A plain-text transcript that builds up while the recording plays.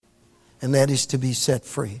and that is to be set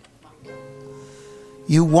free.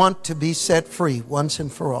 You want to be set free once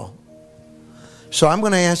and for all. So I'm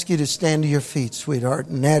going to ask you to stand to your feet, sweetheart.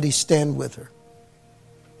 And Natty, stand with her.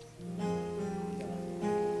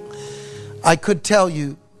 I could tell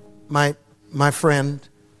you, my friend,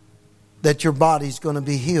 that your body's going to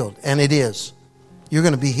be healed. And it is. You're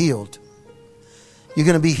going to be healed. You're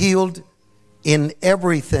going to be healed in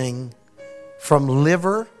everything from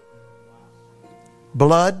liver,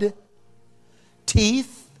 blood,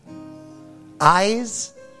 teeth,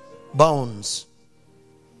 eyes, bones,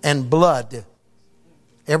 and blood.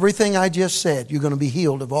 Everything I just said, you're going to be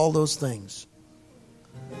healed of all those things.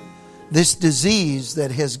 This disease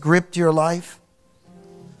that has gripped your life,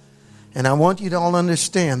 and I want you to all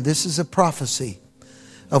understand, this is a prophecy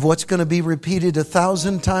of what's going to be repeated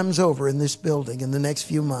 1,000 times over in this building in the next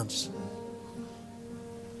few months.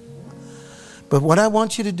 But what I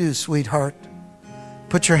want you to do, sweetheart,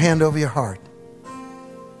 put your hand over your heart.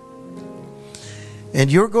 And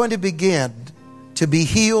you're going to begin to be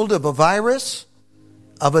healed of a virus,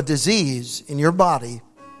 of a disease in your body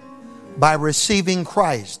by receiving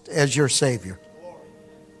Christ as your Savior.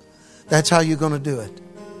 That's how you're going to do it.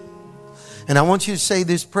 And I want you to say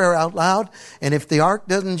this prayer out loud. And if the ark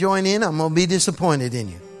doesn't join in, I'm going to be disappointed in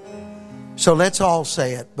you. So let's all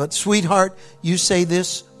say it. But sweetheart, you say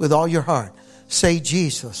this with all your heart. Say,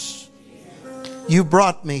 Jesus, you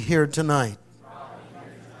brought me here tonight.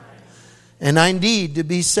 And I need to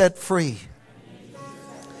be set free.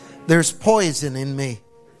 There's poison in me.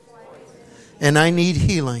 And I need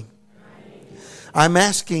healing. I'm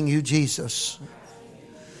asking you, Jesus,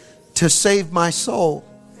 to save my soul.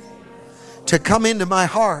 To come into my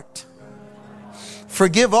heart.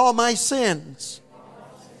 Forgive all my sins.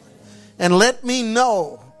 And let me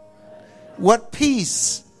know what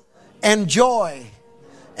peace and joy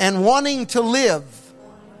and wanting to live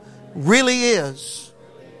really is.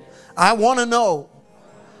 I want to know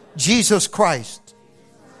Jesus Christ.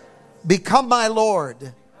 Become my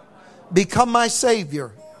Lord. Become my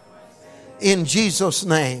Savior. In Jesus'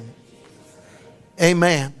 name.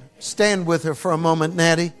 Amen. Stand with her for a moment,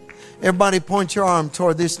 Natty. Everybody point your arm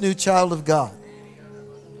toward this new child of God.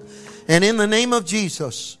 And in the name of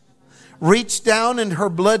Jesus, reach down in her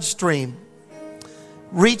bloodstream.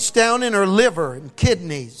 Reach down in her liver and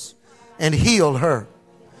kidneys and heal her.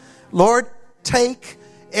 Lord, take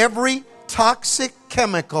every toxic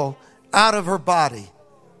chemical out of her body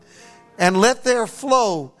and let there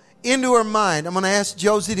flow into her mind. I'm going to ask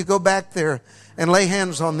Josie to go back there and lay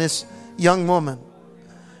hands on this young woman.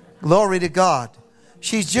 Glory to God.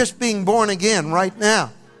 She's just being born again right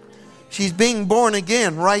now. She's being born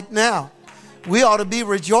again right now. We ought to be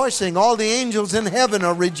rejoicing. All the angels in heaven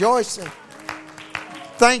are rejoicing.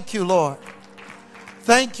 Thank you, Lord.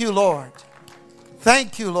 Thank you, Lord.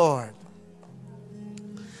 Thank you, Lord.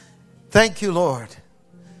 Thank you, Lord.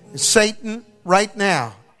 Satan, right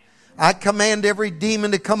now, I command every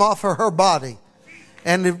demon to come off of her body.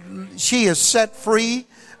 And she is set free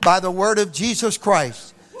by the word of Jesus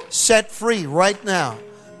Christ. Set free right now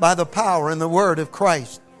by the power and the word of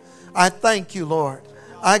Christ. I thank you, Lord.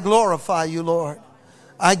 I glorify you, Lord.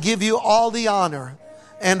 I give you all the honor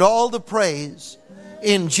and all the praise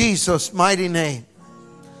in Jesus' mighty name.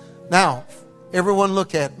 Now, everyone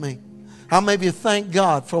look at me. How many of you thank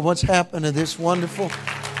God for what's happened to this wonderful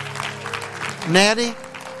Natty,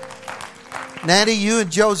 you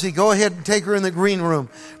and Josie, go ahead and take her in the green room.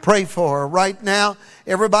 Pray for her right now.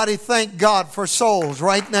 Everybody thank God for souls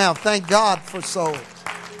right now. Thank God for souls.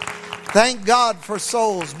 Thank God for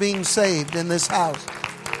souls being saved in this house.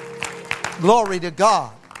 Glory to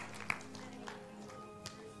God.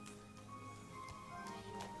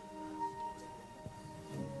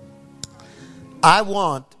 I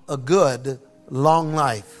want a good, long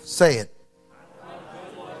life. Say it.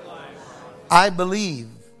 I believe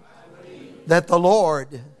that the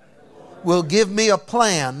Lord will give me a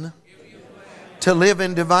plan to live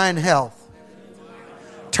in divine health.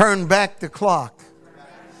 Turn back the clock.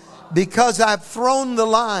 Because I've thrown the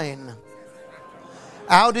line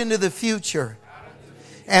out into the future.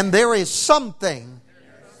 And there is something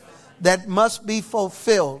that must be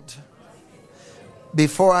fulfilled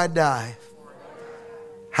before I die.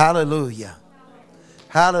 Hallelujah.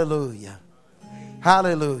 Hallelujah.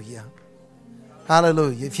 Hallelujah.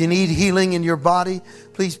 Hallelujah. If you need healing in your body,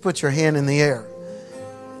 please put your hand in the air.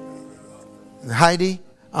 And Heidi,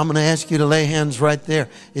 I'm going to ask you to lay hands right there.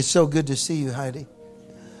 It's so good to see you, Heidi.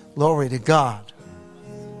 Glory to God.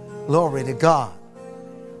 Glory to God.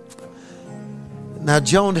 Now,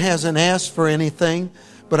 Joan hasn't asked for anything,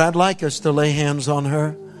 but I'd like us to lay hands on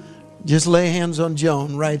her. Just lay hands on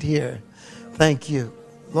Joan right here. Thank you.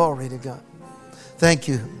 Glory to God. Thank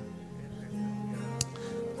you.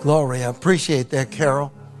 Glory. I appreciate that,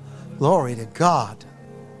 Carol. Glory to God.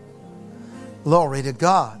 Glory to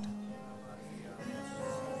God.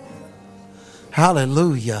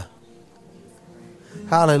 Hallelujah.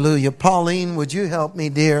 Hallelujah. Pauline, would you help me,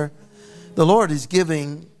 dear? The Lord is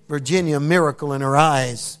giving Virginia a miracle in her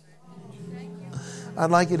eyes. I'd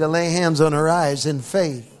like you to lay hands on her eyes in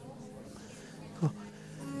faith.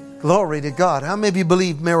 Glory to God. How many of you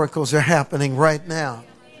believe miracles are happening right now?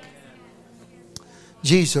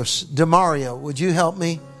 Jesus, Demario, would you help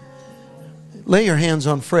me? Lay your hands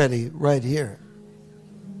on Freddie right here.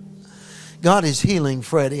 God is healing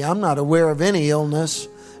Freddie. I'm not aware of any illness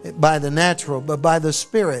by the natural, but by the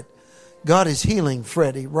Spirit. God is healing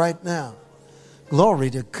Freddie right now. Glory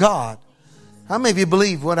to God. How many of you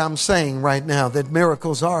believe what I'm saying right now, that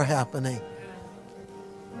miracles are happening?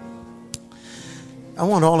 I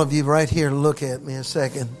want all of you right here to look at me a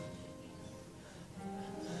second.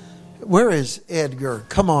 Where is Edgar?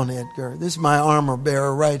 Come on, Edgar. This is my armor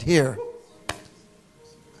bearer right here.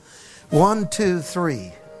 1, 2,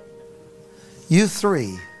 3. You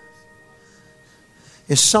three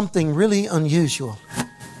is something really unusual,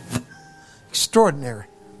 extraordinary.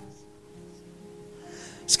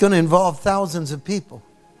 It's going to involve thousands of people.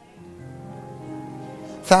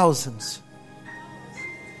 Thousands.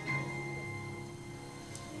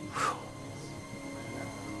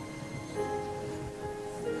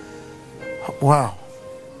 Wow.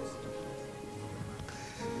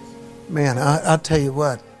 Man, I'll tell you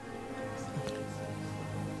what.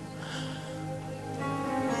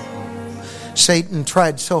 Satan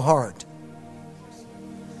tried so hard,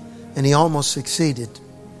 and he almost succeeded.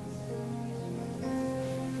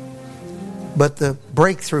 But the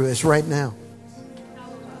breakthrough is right now.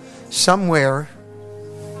 Somewhere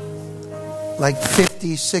like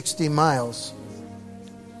 50, 60 miles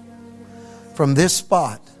from this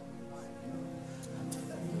spot,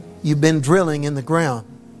 you've been drilling in the ground,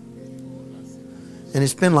 and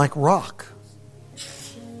it's been like rock.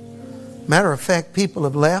 Matter of fact, people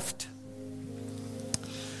have left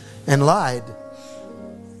and lied.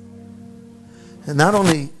 And not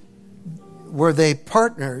only were they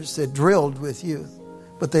partners that drilled with you,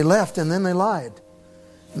 but they left and then they lied.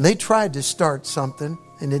 And they tried to start something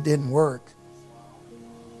and it didn't work.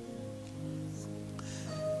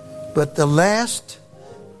 But the last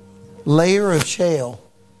layer of shale,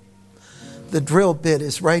 the drill bit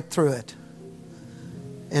is right through it.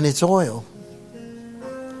 And it's oil,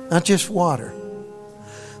 not just water.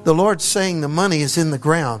 The Lord's saying the money is in the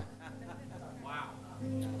ground.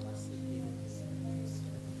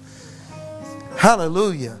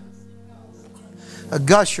 Hallelujah. A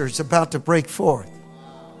gusher is about to break forth.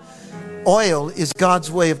 Oil is God's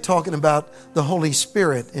way of talking about the Holy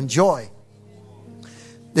Spirit and joy.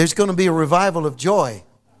 There's going to be a revival of joy.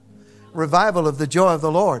 Revival of the joy of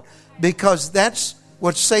the Lord. Because that's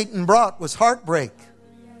what Satan brought, was heartbreak.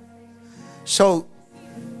 So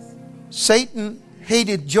Satan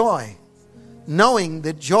hated joy, knowing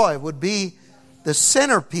that joy would be the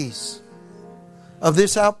centerpiece of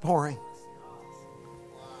this outpouring.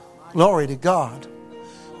 Glory to God.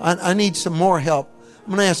 I need some more help. I'm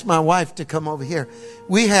going to ask my wife to come over here.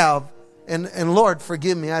 We have, and Lord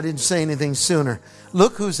forgive me, I didn't say anything sooner.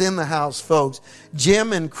 Look who's in the house, folks.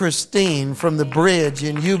 Jim and Christine from the bridge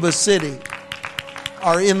in Yuba City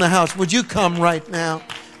are in the house. Would you come right now?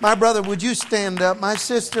 My brother, would you stand up? My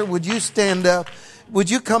sister, would you stand up? Would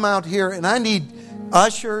you come out here? And I need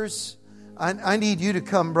ushers. I need you to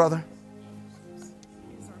come, brother.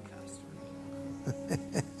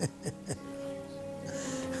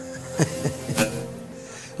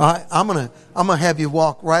 All right, I'm gonna have you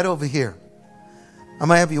walk right over here. I'm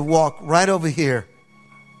gonna have you walk right over here.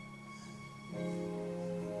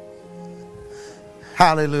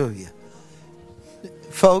 Hallelujah.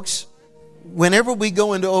 Folks, whenever we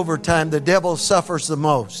go into overtime, the devil suffers the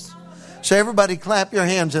most. So everybody clap your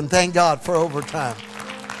hands and thank God for overtime.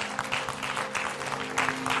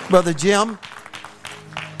 Brother Jim,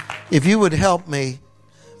 if you would help me,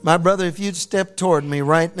 my brother, if you'd step toward me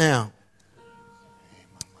right now.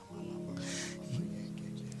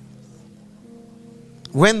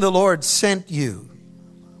 When the Lord sent you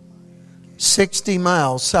 60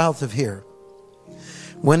 miles south of here,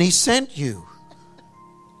 when He sent you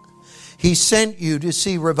to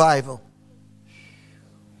see revival.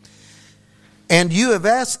 And you have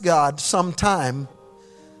asked God sometime,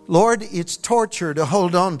 Lord, it's torture to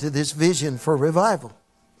hold on to this vision for revival.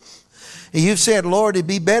 And you've said, Lord, it'd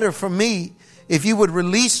be better for me if you would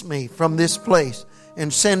release me from this place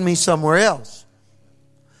and send me somewhere else.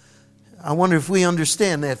 I wonder if we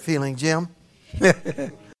understand that feeling, Jim.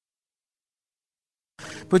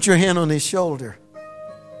 Put your hand on his shoulder.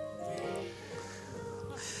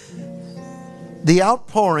 The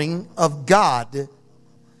outpouring of God,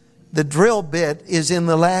 the drill bit is in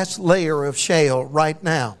the last layer of shale right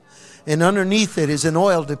now. And underneath it is an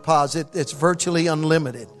oil deposit that's virtually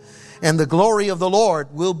unlimited. And the glory of the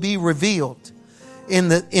Lord will be revealed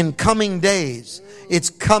in coming days. It's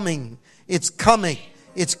coming. It's coming.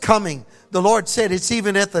 It's coming. The Lord said it's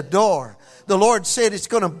even at the door. The Lord said it's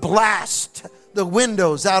going to blast the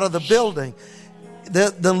windows out of the building.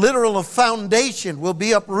 The literal foundation will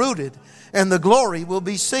be uprooted and the glory will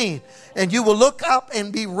be seen. And you will look up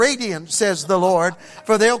and be radiant, says the Lord,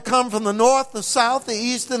 for they'll come from the north, the south, the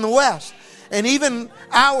east, and the west. And even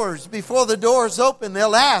hours before the doors open,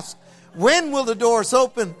 they'll ask, when will the doors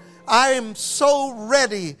open? I am so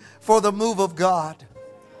ready for the move of God.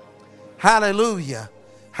 Hallelujah.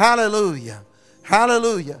 Hallelujah.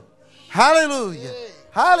 Hallelujah. Hallelujah.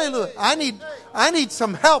 Hallelujah. I need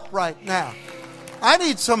some help right now. I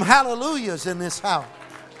need some hallelujahs in this house.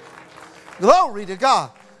 Glory to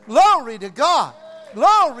God. Glory to God.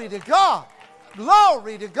 Glory to God.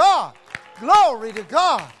 Glory to God. Glory to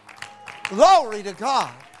God. Glory to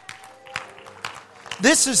God.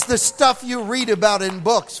 This is the stuff you read about in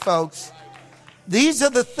books, folks. These are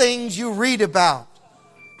the things you read about.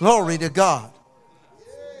 Glory to God.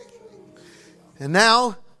 And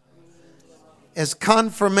now, as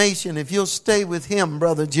confirmation, if you'll stay with Him,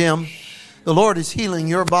 Brother Jim, the Lord is healing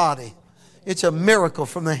your body. It's a miracle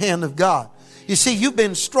from the hand of God. You see, you've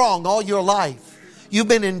been strong all your life. You've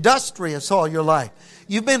been industrious all your life.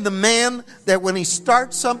 You've been the man that when he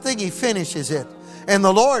starts something, he finishes it. And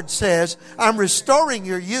the Lord says, I'm restoring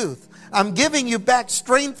your youth. I'm giving you back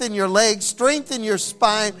strength in your legs, strength in your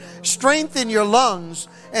spine, strength in your lungs,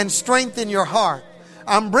 and strength in your heart.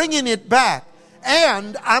 I'm bringing it back.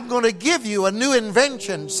 And I'm going to give you a new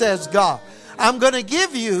invention, says God. I'm going to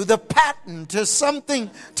give you the patent to something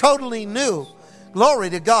totally new. Glory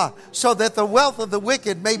to God. So that the wealth of the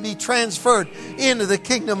wicked may be transferred into the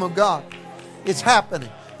kingdom of God. It's happening.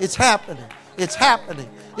 It's happening. It's happening.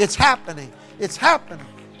 It's happening. It's happening.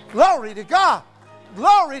 Glory to God.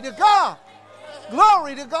 Glory to God.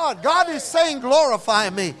 Glory to God. God is saying, glorify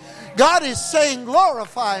me. God is saying,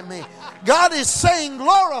 glorify me. God is saying,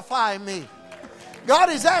 glorify me.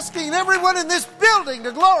 God is asking everyone in this building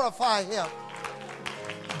to glorify Him.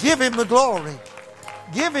 Give Him the glory.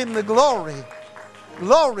 Give Him the glory.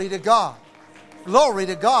 Glory to God. Glory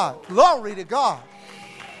to God. Glory to God.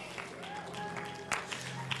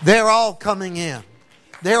 They're all coming in.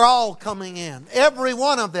 They're all coming in. Every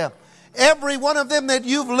one of them. Every one of them that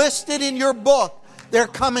you've listed in your book, they're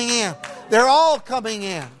coming in. They're all coming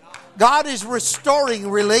in. God is restoring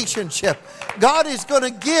relationship. God is going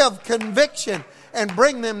to give conviction and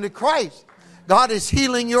bring them to Christ. God is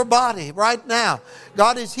healing your body right now.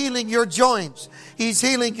 God is healing your joints. He's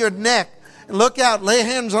healing your neck. Look out, lay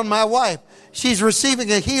hands on my wife. She's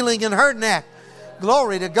receiving a healing in her neck.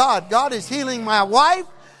 Glory to God. God is healing my wife.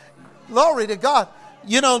 Glory to God.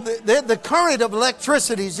 You know, the current of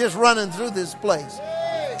electricity is just running through this place.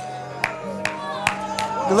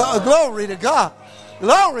 Glory to God.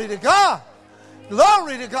 Glory to God.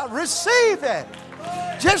 Glory to God. Receive it.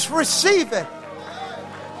 Just receive it.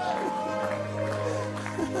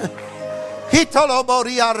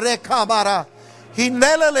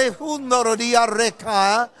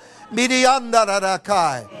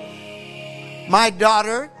 My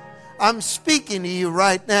daughter, I'm speaking to you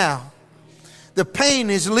right now. The pain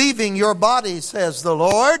is leaving your body, says the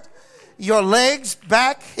Lord. Your legs,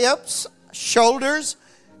 back, hips, shoulders,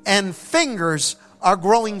 and fingers are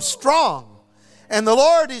growing strong. And the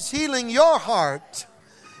Lord is healing your heart.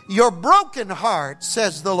 Your broken heart,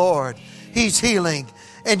 says the Lord. He's healing.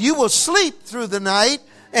 And you will sleep through the night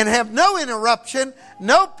and have no interruption,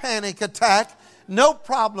 no panic attack, no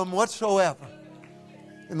problem whatsoever.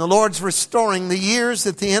 And the Lord's restoring the years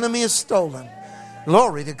that the enemy has stolen.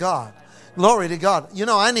 Glory to God. Glory to God. You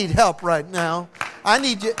know, I need help right now. I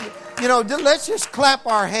need you. You know, let's just clap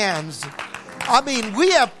our hands. I mean,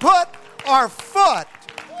 we have put our foot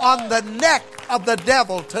on the neck of the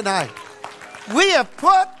devil tonight. We have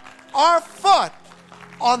put our foot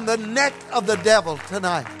on the neck of the devil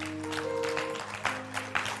tonight.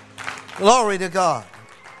 Glory to God.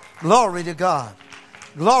 Glory to God.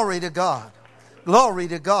 Glory to God. Glory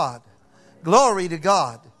to God. Glory to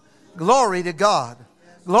God. Glory to God.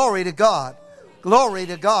 Glory to God. Glory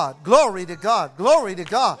to God. Glory to God. Glory to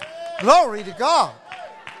God. Glory to God.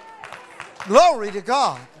 Glory to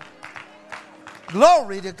God.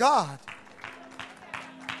 Glory to God.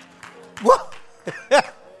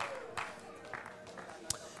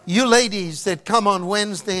 You ladies that come on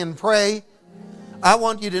Wednesday and pray, I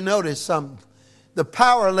want you to notice something. The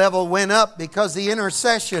power level went up because the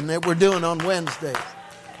intercession that we're doing on Wednesday.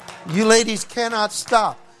 You ladies cannot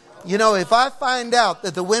stop. You know, if I find out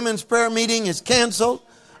that the women's prayer meeting is canceled,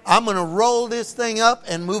 I'm going to roll this thing up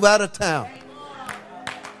and move out of town.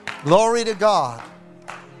 Glory to God.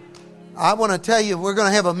 I want to tell you, we're going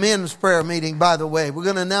to have a men's prayer meeting, by the way. We're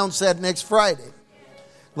going to announce that next Friday.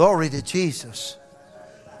 Glory to Jesus.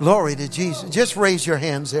 Glory to Jesus. Just raise your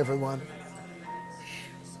hands, everyone.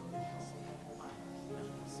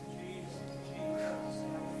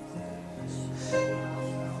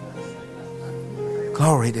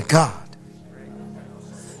 Glory to God.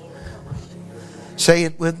 Say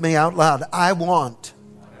it with me out loud. I want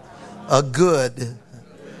a good,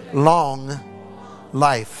 long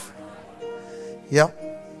life. Yep.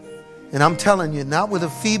 And I'm telling you, not with a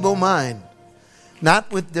feeble mind,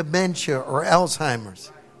 not with dementia or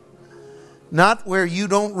Alzheimer's, not where you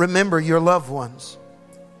don't remember your loved ones,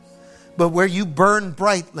 but where you burn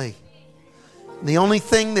brightly. The only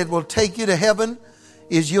thing that will take you to heaven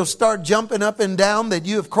is you'll start jumping up and down that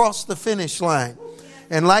you have crossed the finish line.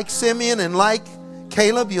 And like Simeon and like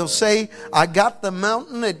Caleb, you'll say, I got the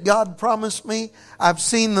mountain that God promised me. I've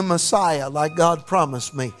seen the Messiah like God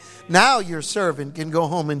promised me. Now your servant can go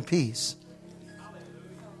home in peace.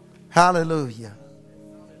 Hallelujah.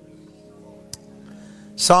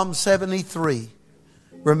 Psalm 73.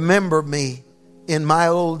 Remember me in my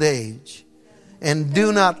old age, and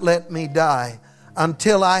do not let me die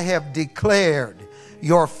until I have declared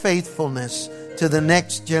your faithfulness to the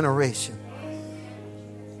next generation.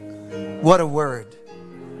 What a word.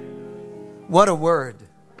 What a word.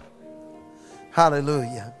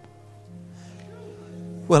 Hallelujah.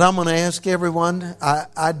 Well, I'm going to ask everyone,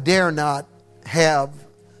 I dare not have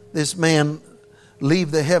this man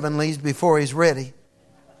leave the heavenlies before he's ready.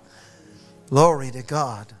 Glory to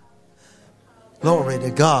God. Glory to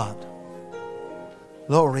God.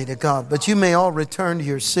 Glory to God. But you may all return to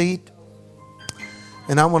your seat.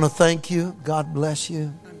 And I want to thank you. God bless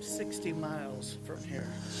you. I'm 60 miles from here.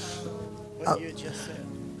 What you just said.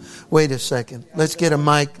 Wait a second. Let's get a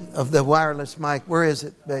mic, of the wireless mic. Where is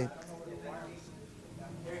it, babe?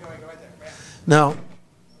 No.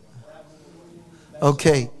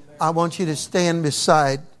 Okay. I want you to stand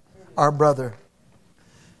beside our brother.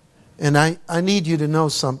 And I need you to know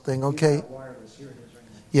something, okay?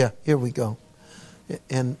 Yeah, here we go.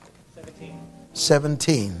 And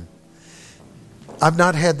 17. I've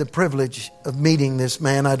not had the privilege of meeting this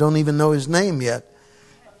man. I don't even know his name yet.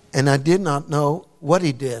 And I did not know what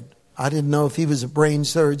he did. I didn't know if he was a brain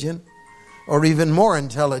surgeon or even more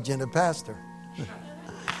intelligent, a pastor.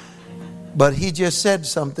 But he just said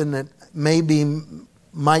something that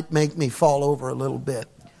might make me fall over a little bit.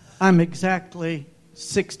 I'm exactly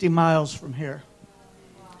 60 miles from here.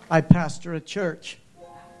 I pastor a church.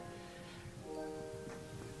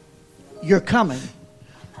 You're coming.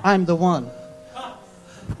 I'm the one.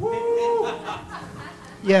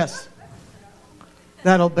 Yes.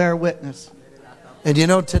 That'll bear witness. And you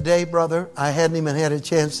know, today, brother, I hadn't even had a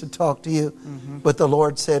chance to talk to you, but the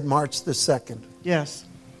Lord said March the 2nd. Yes.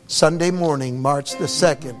 Sunday morning, March the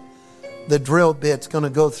 2nd, the drill bit's going to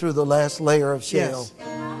go through the last layer of shale. Yes.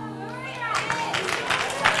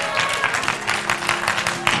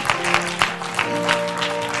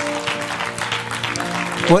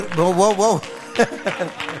 What? Whoa.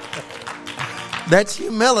 That's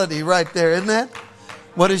humility right there, isn't that?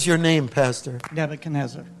 What is your name, Pastor?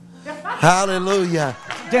 Nebuchadnezzar. Hallelujah.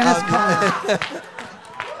 Dennis Connor.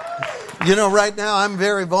 You know, right now I'm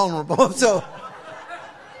very vulnerable. So,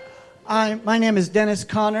 my name is Dennis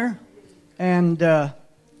Connor, and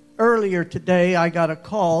earlier today I got a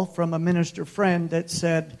call from a minister friend that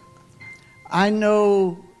said, I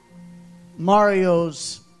know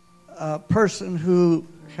Mario's person who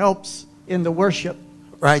helps in the worship.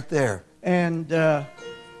 Right there. And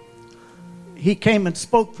he came and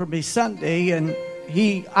spoke for me Sunday, and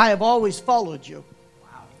I have always followed you.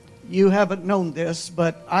 You haven't known this,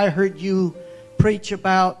 but I heard you preach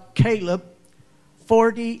about Caleb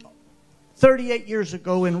 38 years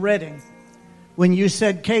ago in Reading, when you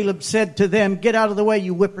said Caleb said to them, get out of the way,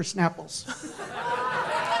 you whippersnappers.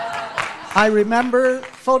 I remember,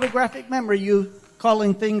 photographic memory, you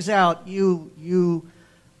calling things out. You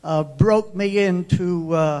broke me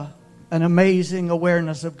into an amazing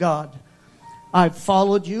awareness of God. I've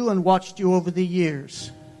followed you and watched you over the years.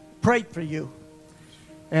 Prayed for you.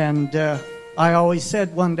 And I always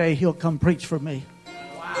said one day he'll come preach for me.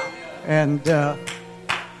 Wow. And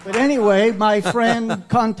but anyway, my friend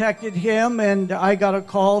contacted him, and I got a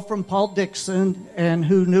call from Paul Dixon, and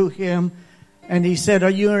who knew him. And he said, are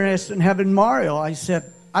you interested in having Mario? I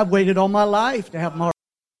said, I've waited all my life to have Mario.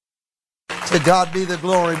 To God be the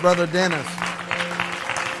glory, Brother Dennis.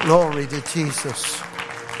 Glory to Jesus.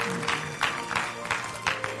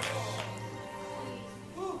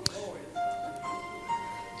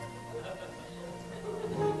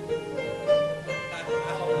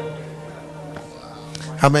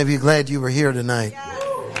 How many of you glad you were here tonight?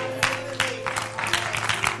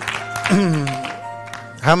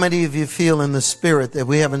 How many of you feel in the spirit that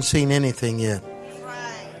we haven't seen anything yet?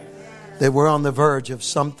 That we're on the verge of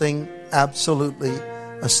something absolutely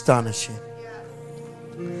astonishing.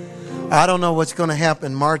 I don't know what's going to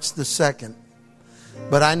happen March the 2nd.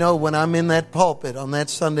 But I know when I'm in that pulpit on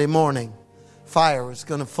that Sunday morning, fire is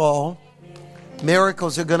going to fall.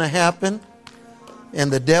 Miracles are going to happen.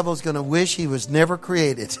 And the devil's going to wish he was never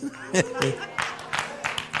created.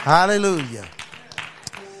 Hallelujah.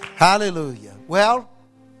 Hallelujah. Well,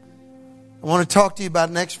 I want to talk to you about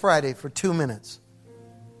next Friday for 2 minutes.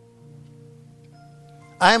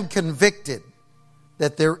 I am convicted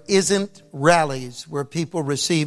that there isn't rallies where people receive